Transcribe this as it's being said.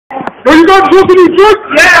Are you not drinking any drink?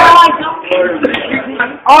 Yeah.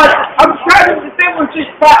 I'm trying to distinguish this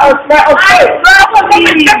battle. Okay.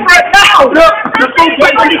 It's different now. Look, let's go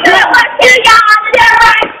play with the drink.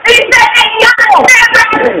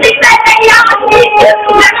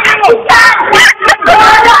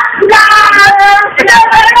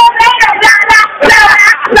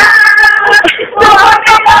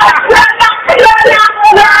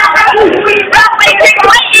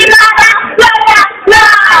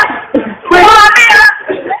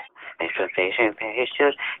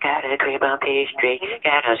 Got a crib on Peachtree,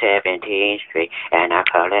 got on 17th Street, and I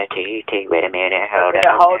call her TT. Wait a minute, hold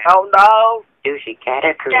on. No. Do she got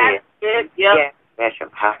a crib? Yeah. There's some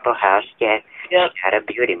Waffle House, yeah. Yep. Got a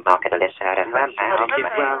beauty market on the side of my mouth. You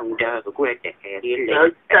wrong, dog. What the hell you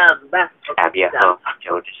live? I'm your home.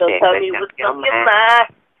 So tell me what's on your mind.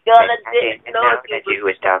 Gonna know that you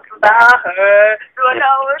was talking about her. Do I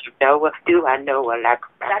know her? Do I know her like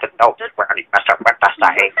the dogs? What I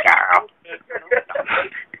say, girl?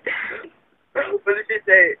 What did she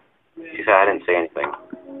say? She said I didn't say anything.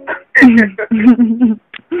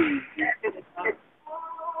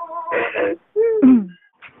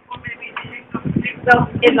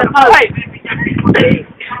 In the pipe.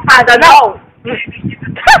 I don't know.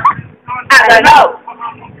 I don't know.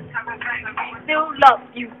 Still love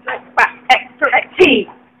you like my XXT.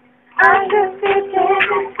 I just feel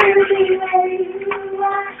pretty where you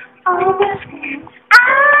are. Always I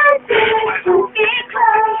just to get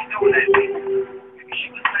close to you.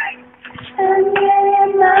 And yeah,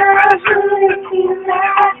 my good you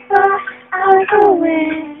like but I'll go where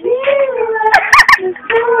you are. Just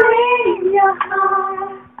the way in your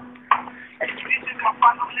heart.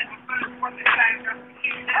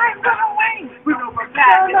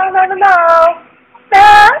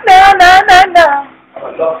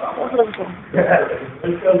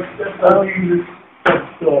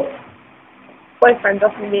 Boyfriend,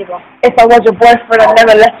 Justin Bieber. If I was your boyfriend, I'd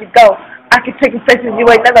never let you go. I could take you places you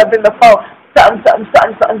ain't never been before. Something.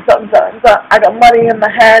 I got money in my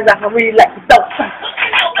hands, I can really like the dope.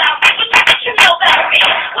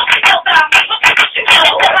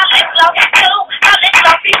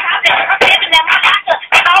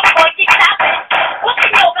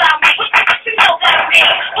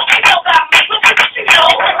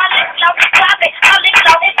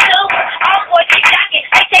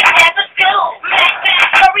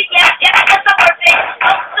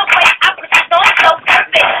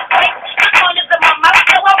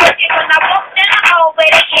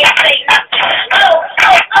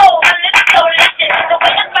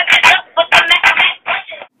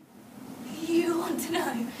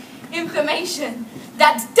 Information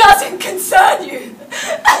that doesn't concern you.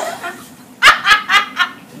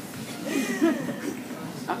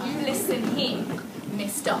 You listen here,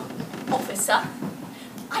 Mr. Officer.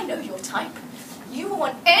 I know your type. You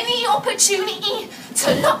want any opportunity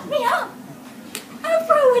to lock me up and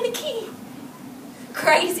throw in a key.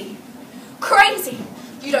 Crazy. Crazy.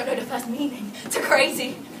 You don't know the first meaning to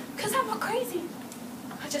crazy. Because I'm not crazy.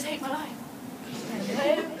 I just hate my life.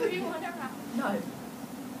 Who you want around? No.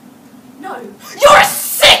 No, you're a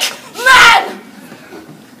sick man!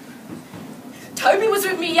 Toby was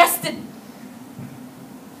with me yesterday.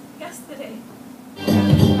 What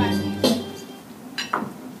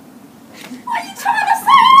are you trying to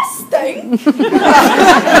say? I stink? No,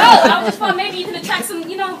 I was just thought maybe you can attract some,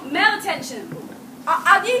 male attention.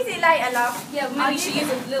 I'll use it later, love. Yeah, maybe she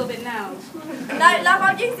is a little bit now. No, love,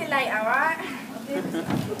 I'll use it later, alright?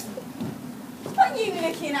 What are you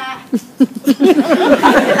looking at? I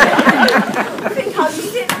think I'll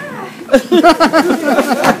use it now.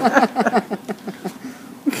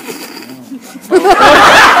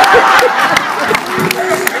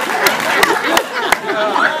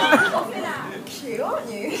 Cute, aren't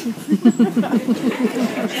you?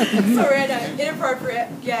 Sorry, I know. Inappropriate.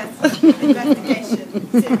 Yes. Investigation.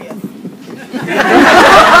 Serious.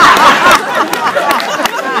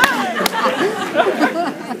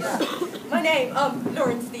 My name,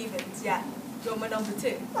 Lauren Stevens, yeah. You're my number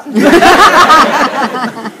 2. No,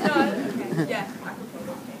 okay, yeah.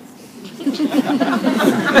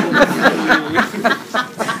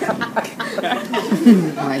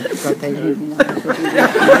 My God, they really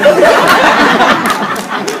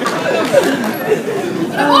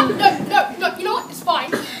No, you know what? It's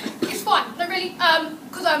fine. It's fine. No, really,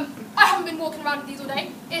 because I haven't been walking around with these all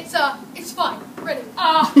day. It's fine, really.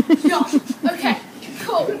 Yeah, okay,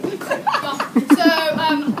 cool. Yeah. So,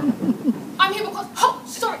 I'm here because, oh,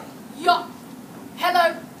 sorry, yeah.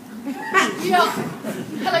 Hello. Yeah.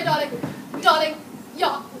 Hello, darling. Darling.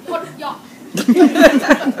 Yeah. What? Yeah.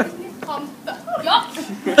 Yeah.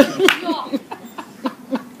 Yeah.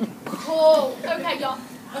 Cool. Okay, yeah.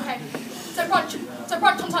 Okay. So brunch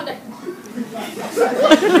on Sunday.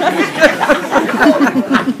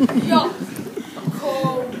 Yeah.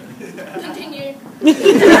 Cool. Continue. You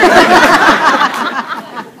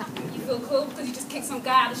feel cool because you just kicked some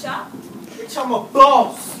guy out of the shop? Bitch, I'm a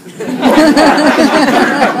boss.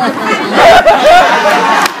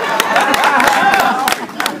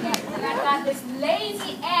 And I got this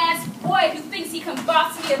lazy ass boy who thinks he can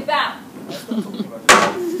boss me about.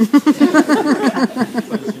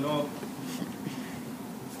 Because, you know,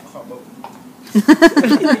 I can't both.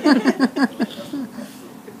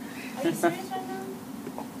 Are you serious right now?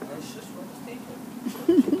 It's just what it's taking.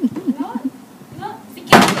 No,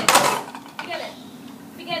 forget it.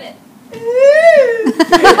 Forget it.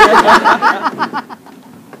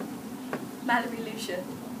 Mallory Lucia.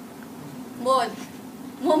 Maud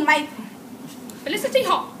Maple. Felicity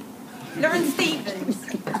Hart. Lauren Stevens.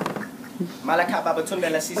 Malaka Babatunde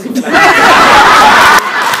Lasisi.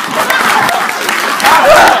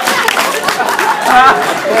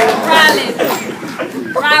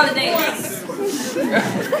 Ryland Davis.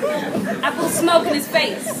 Apple smoke in his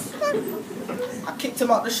face. I kicked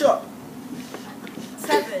him out the shop.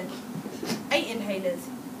 7. 8 inhalers.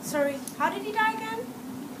 Sorry, how did he die again?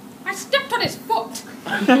 I stepped on his foot.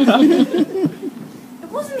 It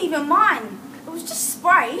wasn't even mine. It was just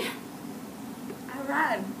spray. I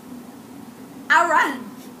ran.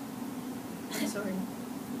 Sorry.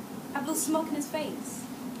 I blew smoke in his face.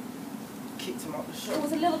 Kicked him out the It shop.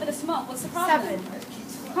 was a little bit of smoke. What's the problem? 7.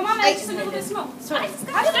 Come on, man, just a little bit of smoke. Sorry.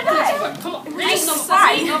 How did it die? Come on. It was Ain't just no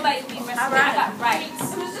spray. ain't nobody being arrested. I got rights.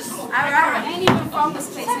 I I ran. ain't even from this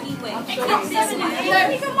place anyway. Like, Don't I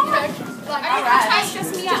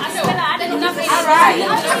stress me out. I swear I did nothing.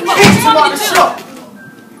 Kicked him out the shop.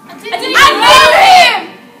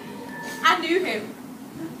 I knew him.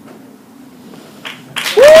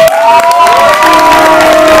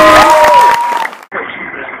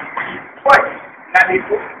 What? Not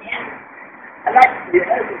before. I like to be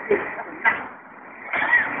everything.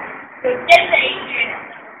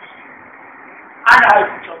 I know how to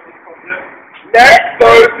talk this problem. Let's go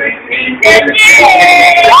to sleep and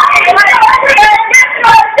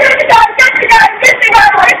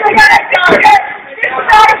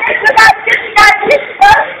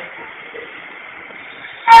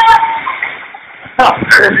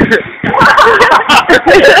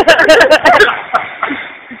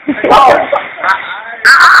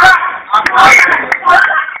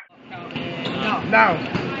Now,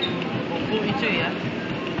 42, yeah?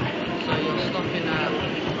 So you're stopping at...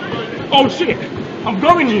 oh shit! I'm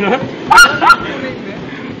going, you know.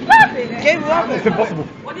 Game over. It's impossible.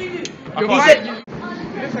 What do you do? You're fighting. You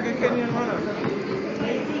look like a Kenyan runner.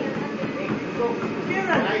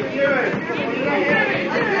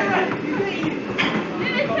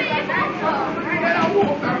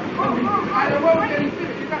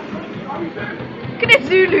 Look at this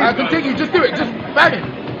Zulu. I continue, just do it, just bang it.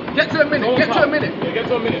 Get to a minute, get to a minute. Yeah, get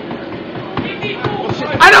to a minute.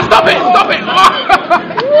 I don't stop it, stop it!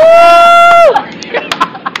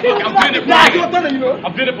 I'm doing it for a minute. You've done it, you know.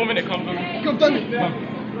 I'm doing it for a minute, come. You've done it.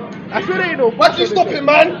 I swear you know. Why'd you stop it,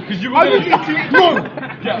 man? Because you How were you need to? No.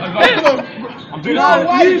 Yeah, I'm doing it for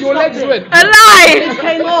Why did your legs went? Alive! It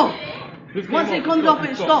came off. This Once came it comes off,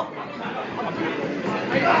 it stops.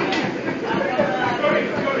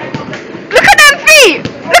 Look at them feet!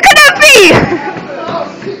 Look at them feet!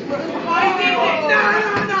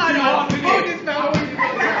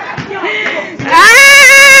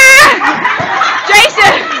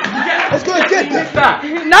 Jason! Let's go and get this. that.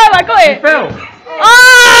 No, I got it! Fell.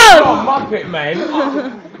 Oh! Oh, muppet, man. Come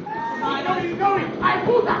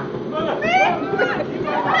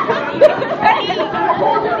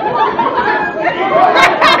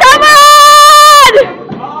on!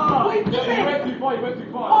 You went too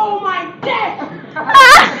far. Oh my death!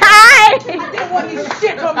 Hi! I didn't want this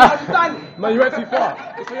shit on my son. No, you went too far.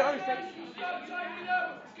 It's for your own sake.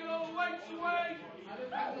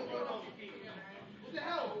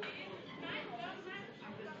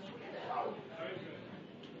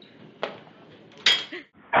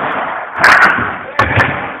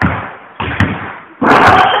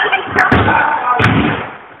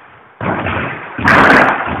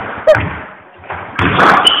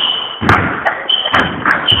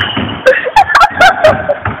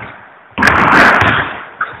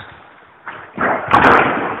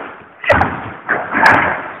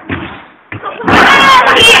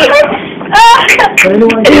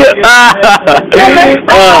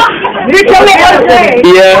 Did you tell me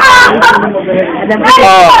everything? Yeah.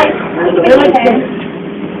 Oh.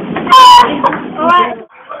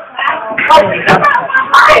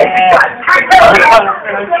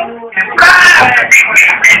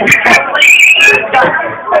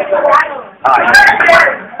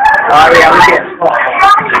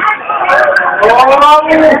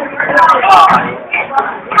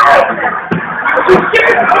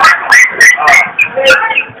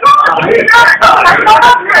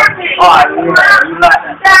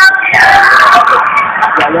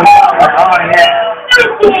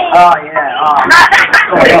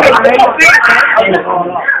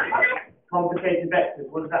 Complicated vectors,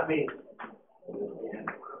 what does that mean?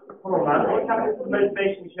 Come on, man. What's happening to the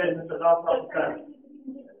motivation you showed us at last half term?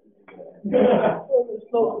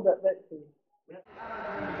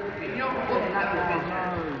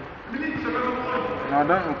 No,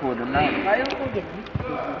 don't record them now.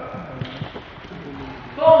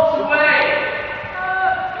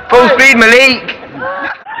 Full speed, Malik!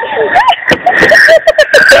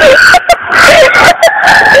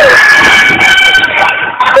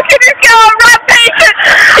 Look at this girl on rampage!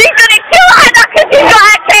 She's gonna kill Hannah because she's got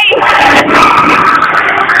her teeth!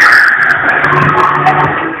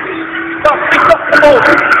 Stop the ball!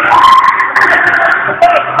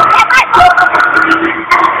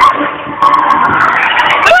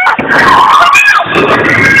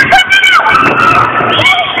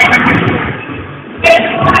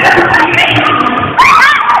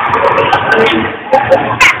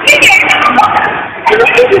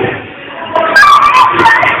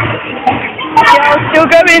 Still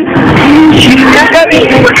going. Still going.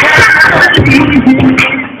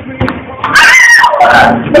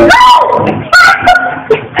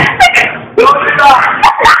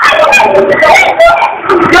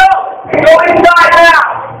 Go inside now!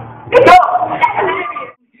 Go!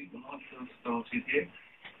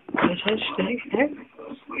 Started here.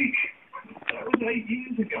 First week. That was 8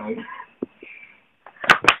 years ago.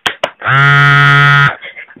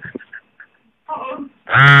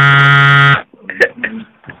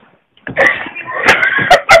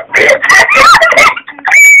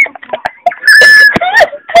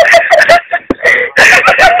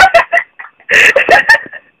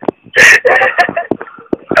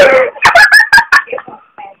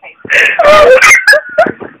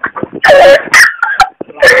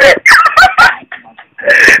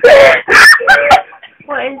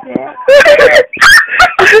 What is it?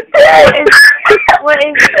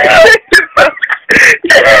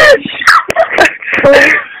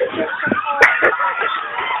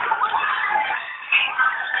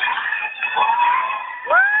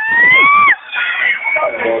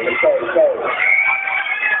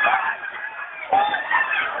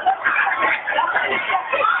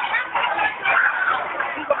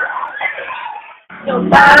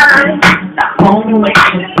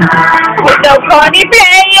 With no corny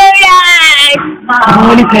play your life.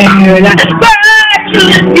 Corny play your life.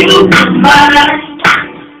 You mine.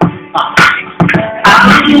 I'm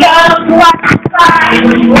just what's fine.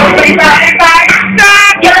 Worry about it,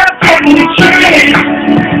 you're taking a chance.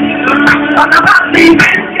 I'm not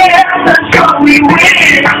leaving there until we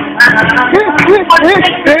win. What's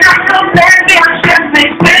this? I know that there's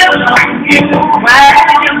something built on you. Where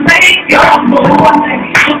you make your move,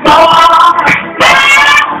 you go on.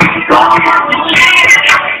 Go on the chance.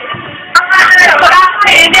 I'm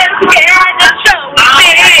riding and scared to show me.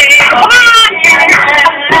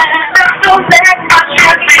 So that I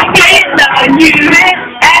should begin on you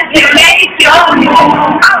as you make your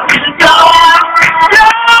move. Go on.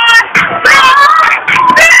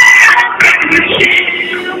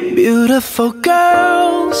 Beautiful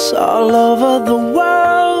girls all over the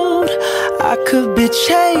world I could be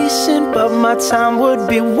chasing, but my time would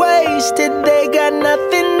be wasted. They got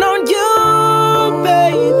nothing on you,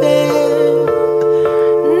 baby.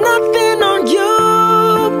 Nothing on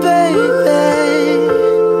you, baby.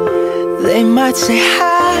 They might say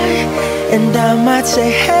hi, and I might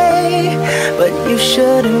say hey, but you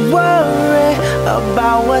shouldn't worry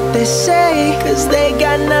about what they say, 'cause they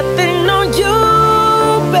got nothing on you,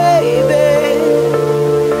 baby.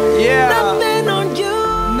 Yeah. Nothing on you.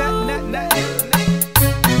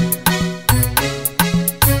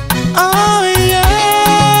 Oh yeah.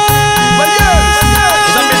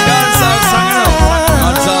 It's a big dance song, you know.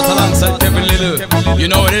 God's out alongside Kevin Little. You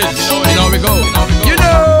know it is. You know we go. You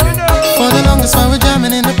know. For the longest while we're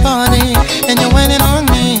jamming in the party, and you're waiting on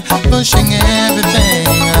me, pushing everything.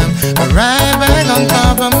 Right back on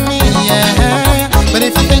top of me, yeah. But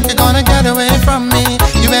if you think you're gonna get away from me,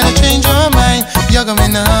 you better change your mind. You're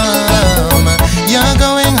going home. You're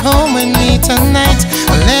going home with me tonight.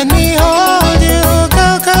 Let me hold you,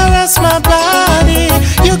 go caress my body.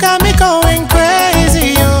 You got me going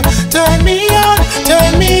crazy. You turn me on,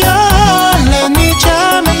 turn me on. Let me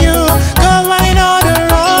charm you, go right on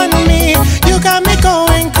around me. You got me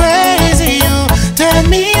going crazy. You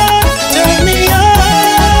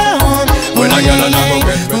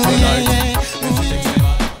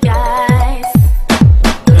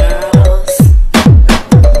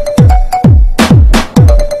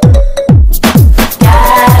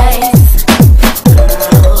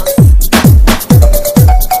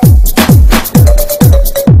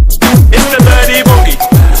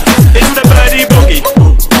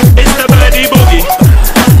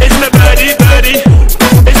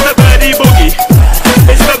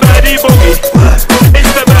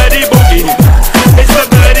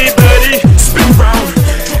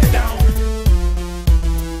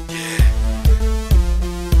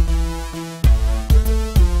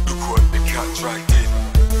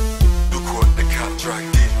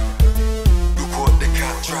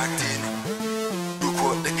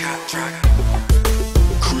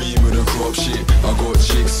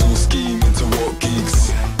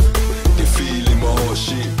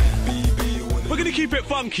gonna keep it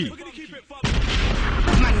funky.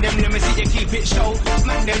 Man, them let me see you keep it show.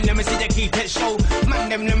 Man, them let me see you keep it show. Man,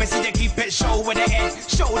 them let me see you keep it show with the head,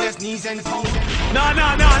 shoulders, knees and toes. No.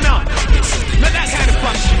 Not that kind of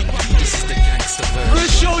funky. I'm gonna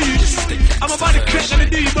show you. I'm about to crack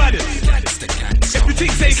and do you body. If you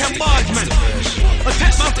think they can barge, man,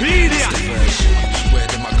 attack my pedia.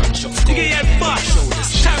 You get your butt.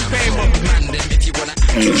 Champagne bottle.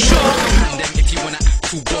 Too short. If you wanna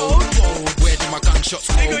too bold, where do my gunshots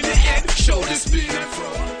go? Shoulders spin and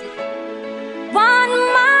throw. One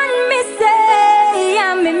man me say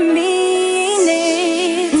I'm in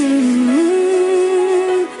meaning.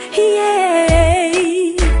 Yeah,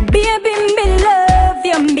 baby me love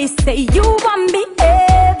you. Me say you want me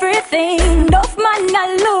everything. Enough man a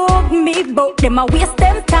look me, but them a waste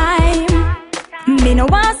them time. Me no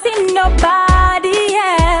want see nobody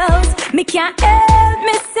else. Me can't help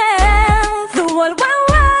myself. The whole world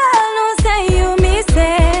knows that you me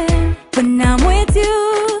say. When I'm with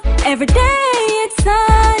you, every day it's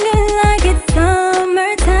sounding like it's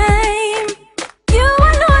summertime. You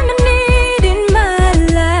alone I need in my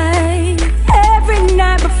life. Every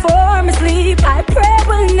night before me sleep, I pray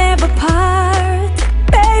we'll never part.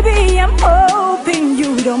 Baby, I'm hoping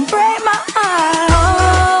you don't break my heart.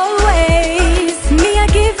 Always, me I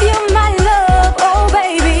give you my love, oh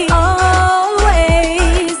baby.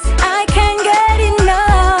 Always, I can't get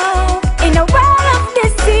enough. In a world of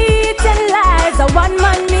deceit and lies, a one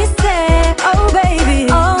man me say, oh baby.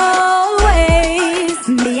 Always,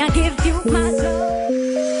 me I give you my love.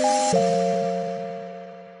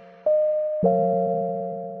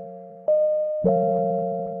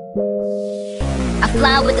 I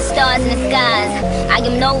fly with the stars in the skies. I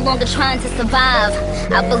am no longer trying to survive.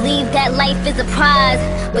 I believe that life is a prize,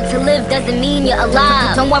 but to live doesn't mean you're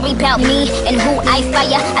alive. Don't worry about me and who I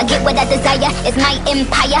fire. I get what I desire, it's my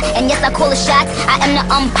empire. And yes, I call the shots, I am the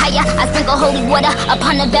umpire. I sprinkle holy water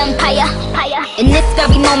upon a vampire. In this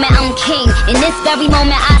very moment I'm king. In this very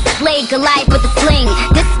moment I slay Goliath with a sling.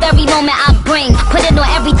 This very moment I bring, put it on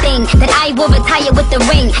everything, that I will retire with the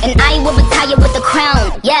ring, and I will retire with the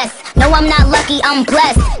crown. Yes, no I'm not lucky, I'm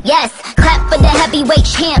blessed. Yes, clap for the heavyweight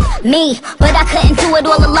champ, me. But I couldn't do it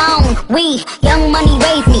all alone. We, young money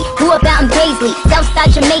raised me, grew up out in Paisley, Southside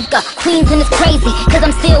Jamaica, Queens, and it's crazy, cause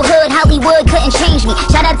I'm still hood, Hollywood couldn't change me.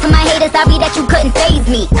 Shout out to my haters, sorry that you couldn't faze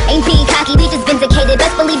me. Ain't being cocky, we just vindicated.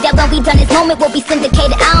 Best believe that when we done this moment we'll be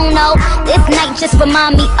syndicated. I don't know, this night just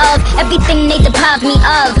remind me of everything they deprived me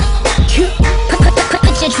of.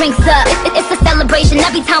 Put your drinks up, it's a celebration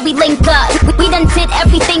every time we link up. We done did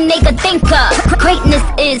everything they could think of. Greatness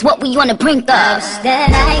is what we on the brink of. I wish that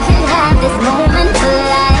I could have this moment for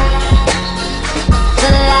life,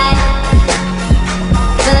 for life,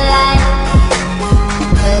 for life.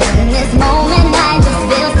 But in this moment I just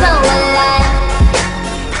feel so alive,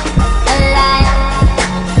 alive,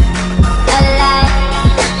 alive.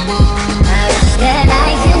 I wish that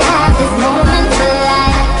I could have this moment for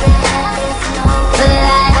life, for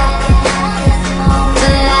life,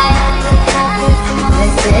 for life.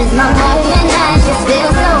 This is my moment, I just feel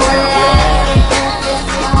so alive,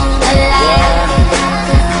 alive,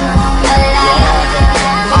 alive.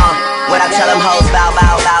 What I tell them hoes, bow,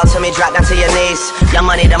 bow, bow to me, drop down to your knees. Your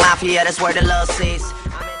money, the mafia, that's where the love sees.